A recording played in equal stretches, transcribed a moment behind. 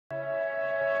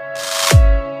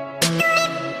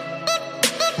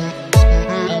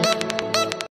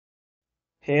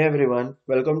Hey everyone,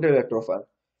 welcome to Electrofile.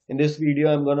 In this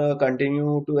video, I'm gonna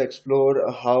continue to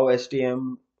explore how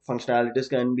STM functionalities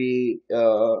can be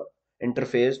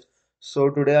interfaced.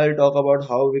 So today I'll talk about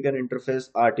how we can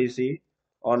interface RTC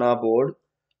on our board.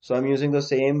 So I'm using the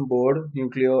same board,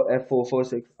 Nucleo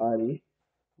F446RE,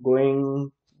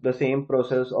 going the same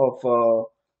process of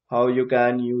how you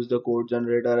can use the code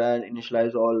generator and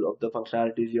initialize all of the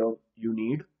functionalities you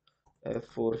need.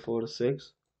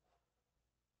 F446.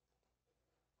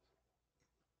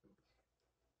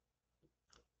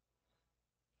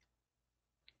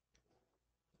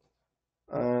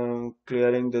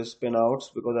 Clearing this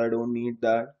pinouts because I don't need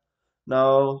that.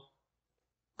 Now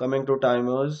coming to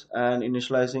timers and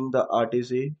initializing the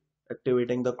RTC,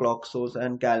 activating the clock source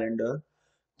and calendar.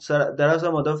 So there are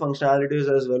some other functionalities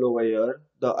as well over here.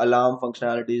 The alarm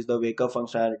functionalities, the wake up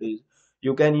functionalities.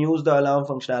 You can use the alarm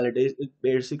functionalities. It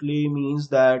basically means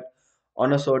that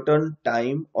on a certain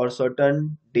time or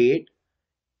certain date,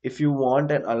 if you want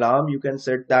an alarm, you can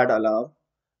set that alarm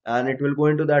and it will go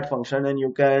into that function and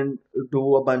you can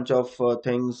do a bunch of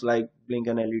things like blink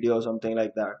an LED or something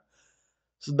like that.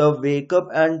 So the wake up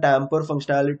and tamper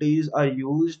functionalities are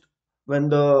used when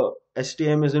the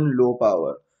STM is in low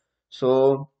power.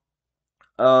 So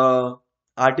uh,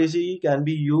 RTC can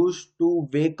be used to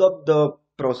wake up the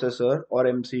processor or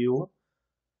MCU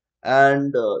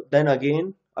and then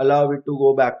again allow it to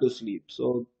go back to sleep.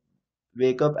 So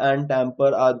wake up and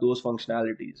tamper are those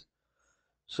functionalities.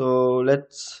 So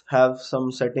let's have some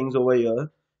settings over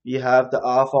here. We have the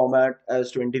R format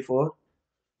as 24.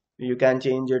 You can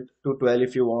change it to 12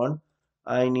 if you want.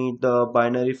 I need the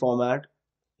binary format.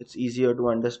 It's easier to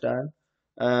understand.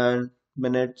 And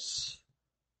minutes,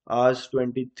 hours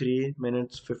 23,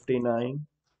 minutes 59.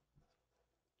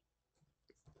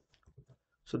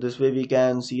 So this way we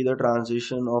can see the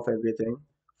transition of everything.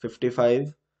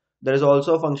 55. There is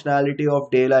also functionality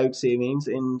of daylight savings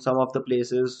in some of the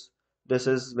places. This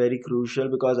is very crucial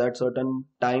because at certain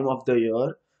time of the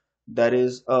year, there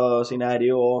is a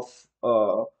scenario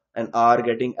of an hour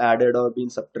getting added or being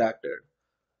subtracted.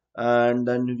 And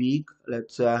then week,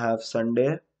 let's say I have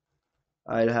Sunday,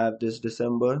 I'll have this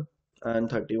December and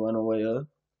 31 over here.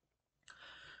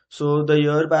 So the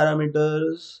year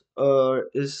parameters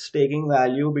is taking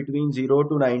value between 0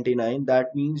 to 99.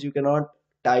 That means you cannot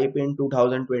type in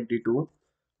 2022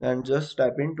 and just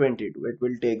type in 22. It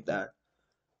will take that.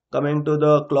 Coming to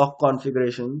the clock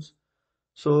configurations.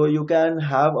 So you can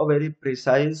have a very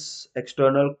precise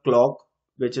external clock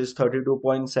which is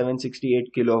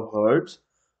 32.768 kilohertz,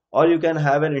 or you can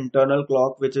have an internal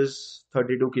clock which is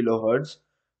 32 kilohertz,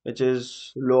 which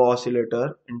is low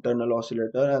oscillator, internal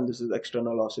oscillator, and this is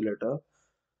external oscillator.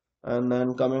 And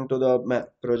then coming to the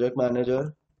project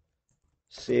manager,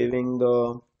 saving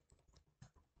the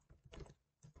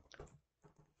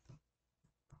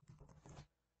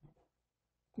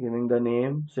giving the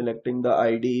name, selecting the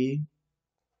IDE,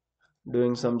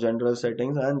 doing some general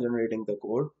settings and generating the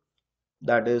code.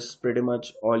 That is pretty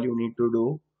much all you need to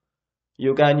do.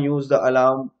 You can use the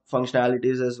alarm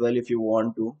functionalities as well if you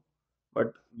want to,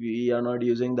 but we are not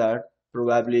using that.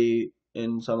 Probably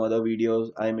in some other videos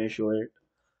I may show it.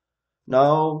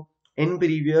 Now, in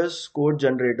previous code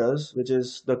generators, which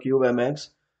is the CubeMX,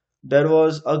 there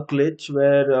was a glitch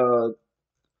where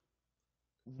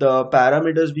the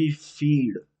parameters we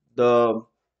feed, the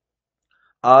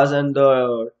hours and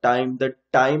the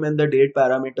time and the date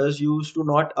parameters used to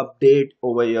not update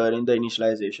over here in the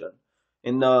initialization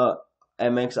in the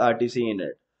MX RTC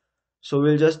init. So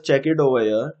we'll just check it over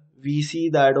here. We see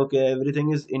that okay,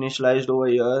 everything is initialized over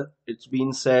here. It's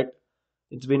been set.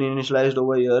 It's been initialized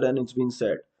over here and it's been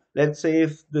set. Let's say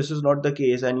if this is not the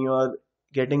case and you are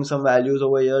getting some values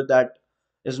over here that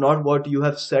is not what you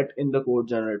have set in the code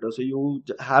generator. So you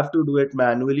have to do it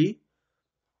manually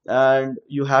and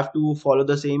you have to follow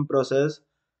the same process.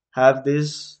 Have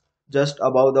this just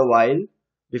above the while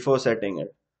before setting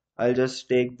it. I'll just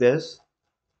take this,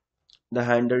 the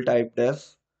handle type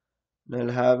def, and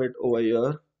I'll have it over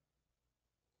here.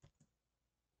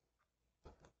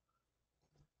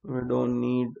 We don't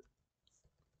need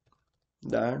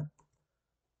that.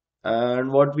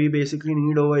 And what we basically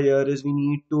need over here is we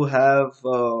need to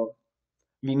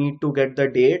get the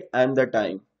date and the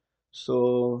time.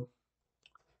 So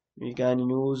we can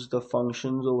use the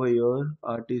functions over here,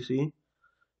 RTC.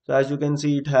 So as you can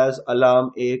see, it has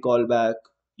alarm A callback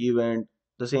event.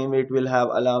 The same way it will have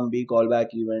alarm B callback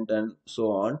event and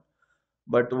so on.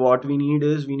 But what we need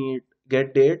is we need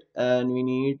get date and we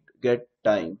need get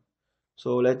time.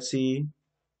 So let's see,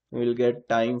 we'll get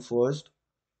time first.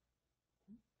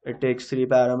 It takes three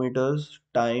parameters,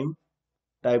 time,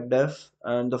 type def,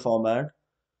 and the format.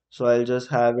 So I'll just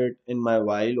have it in my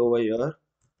while over here.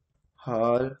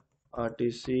 Hal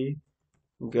RTC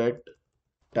get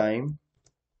time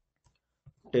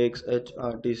takes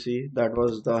HRTC, that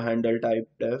was the handle type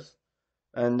def,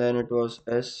 and then it was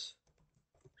S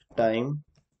time,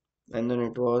 and then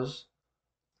it was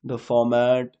the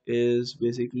format is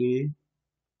basically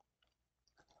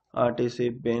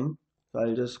RTC bin. So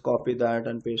I'll just copy that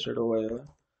and paste it over here.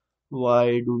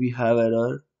 Why do we have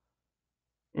error?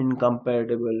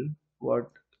 Incompatible. What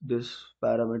this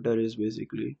parameter is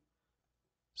basically.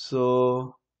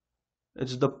 So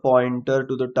it's the pointer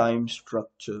to the time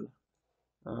structure.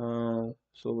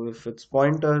 So if it's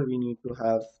pointer, we need to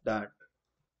have that.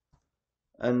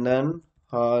 And then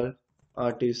hal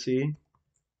RTC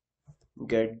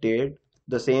get date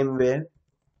the same way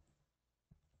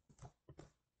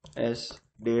as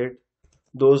date.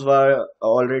 Those were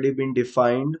already been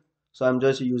defined, so I'm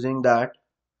just using that,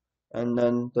 and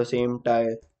then the same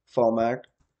type format,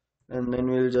 and then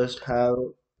we'll just have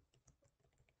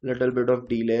little bit of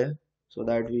delay so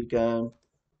that we can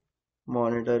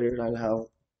monitor it. I'll have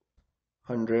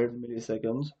 100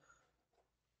 milliseconds,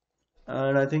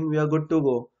 and I think we are good to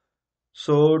go.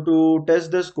 So to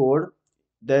test this code,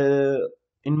 the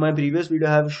in my previous video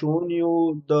I have shown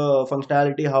you the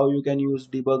functionality how you can use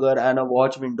debugger and a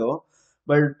watch window,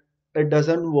 but it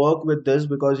doesn't work with this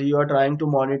because you are trying to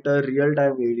monitor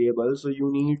real-time variables. So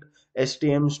you need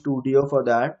STM Studio for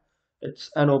that. It's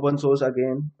an open source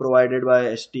again provided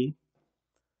by ST,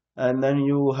 and then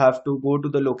you have to go to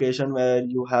the location where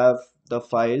you have the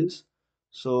files.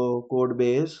 So code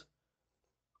base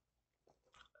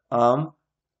ARM,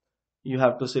 you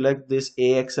have to select this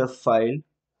AXF file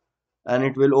and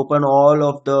it will open all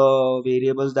of the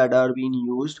variables that are being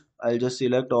used. I'll just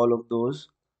select all of those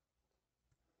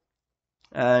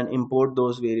and import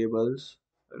those variables.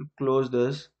 I'll close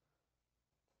this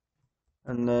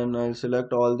and then I'll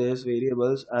select all these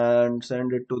variables and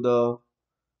send it to the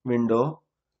window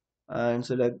and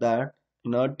select that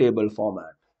in a table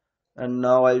format. And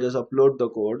now I'll just upload the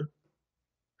code.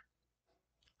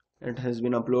 It has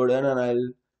been uploaded and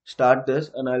I'll start this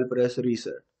and I'll press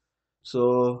reset.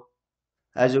 So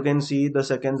as you can see, the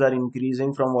seconds are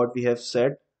increasing from what we have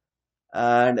set,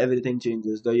 and everything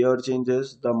changes. The year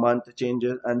changes, the month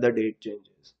changes, and the date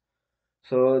changes.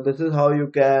 So this is how you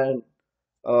can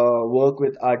work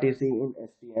with RTC in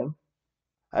STM.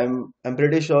 I'm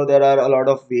pretty sure there are a lot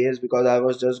of ways because I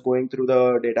was just going through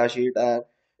the data sheet and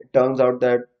it turns out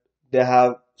that they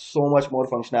have so much more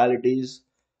functionalities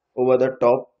over the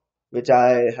top which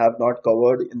I have not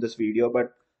covered in this video,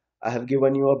 but I have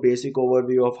given you a basic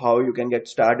overview of how you can get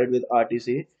started with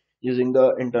RTC using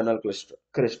the internal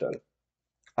crystal.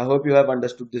 I hope you have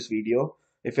understood this video.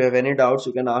 If you have any doubts,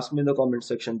 you can ask me in the comment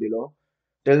section below.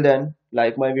 Till then,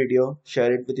 like my video,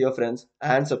 share it with your friends,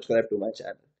 and subscribe to my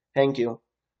channel. Thank you.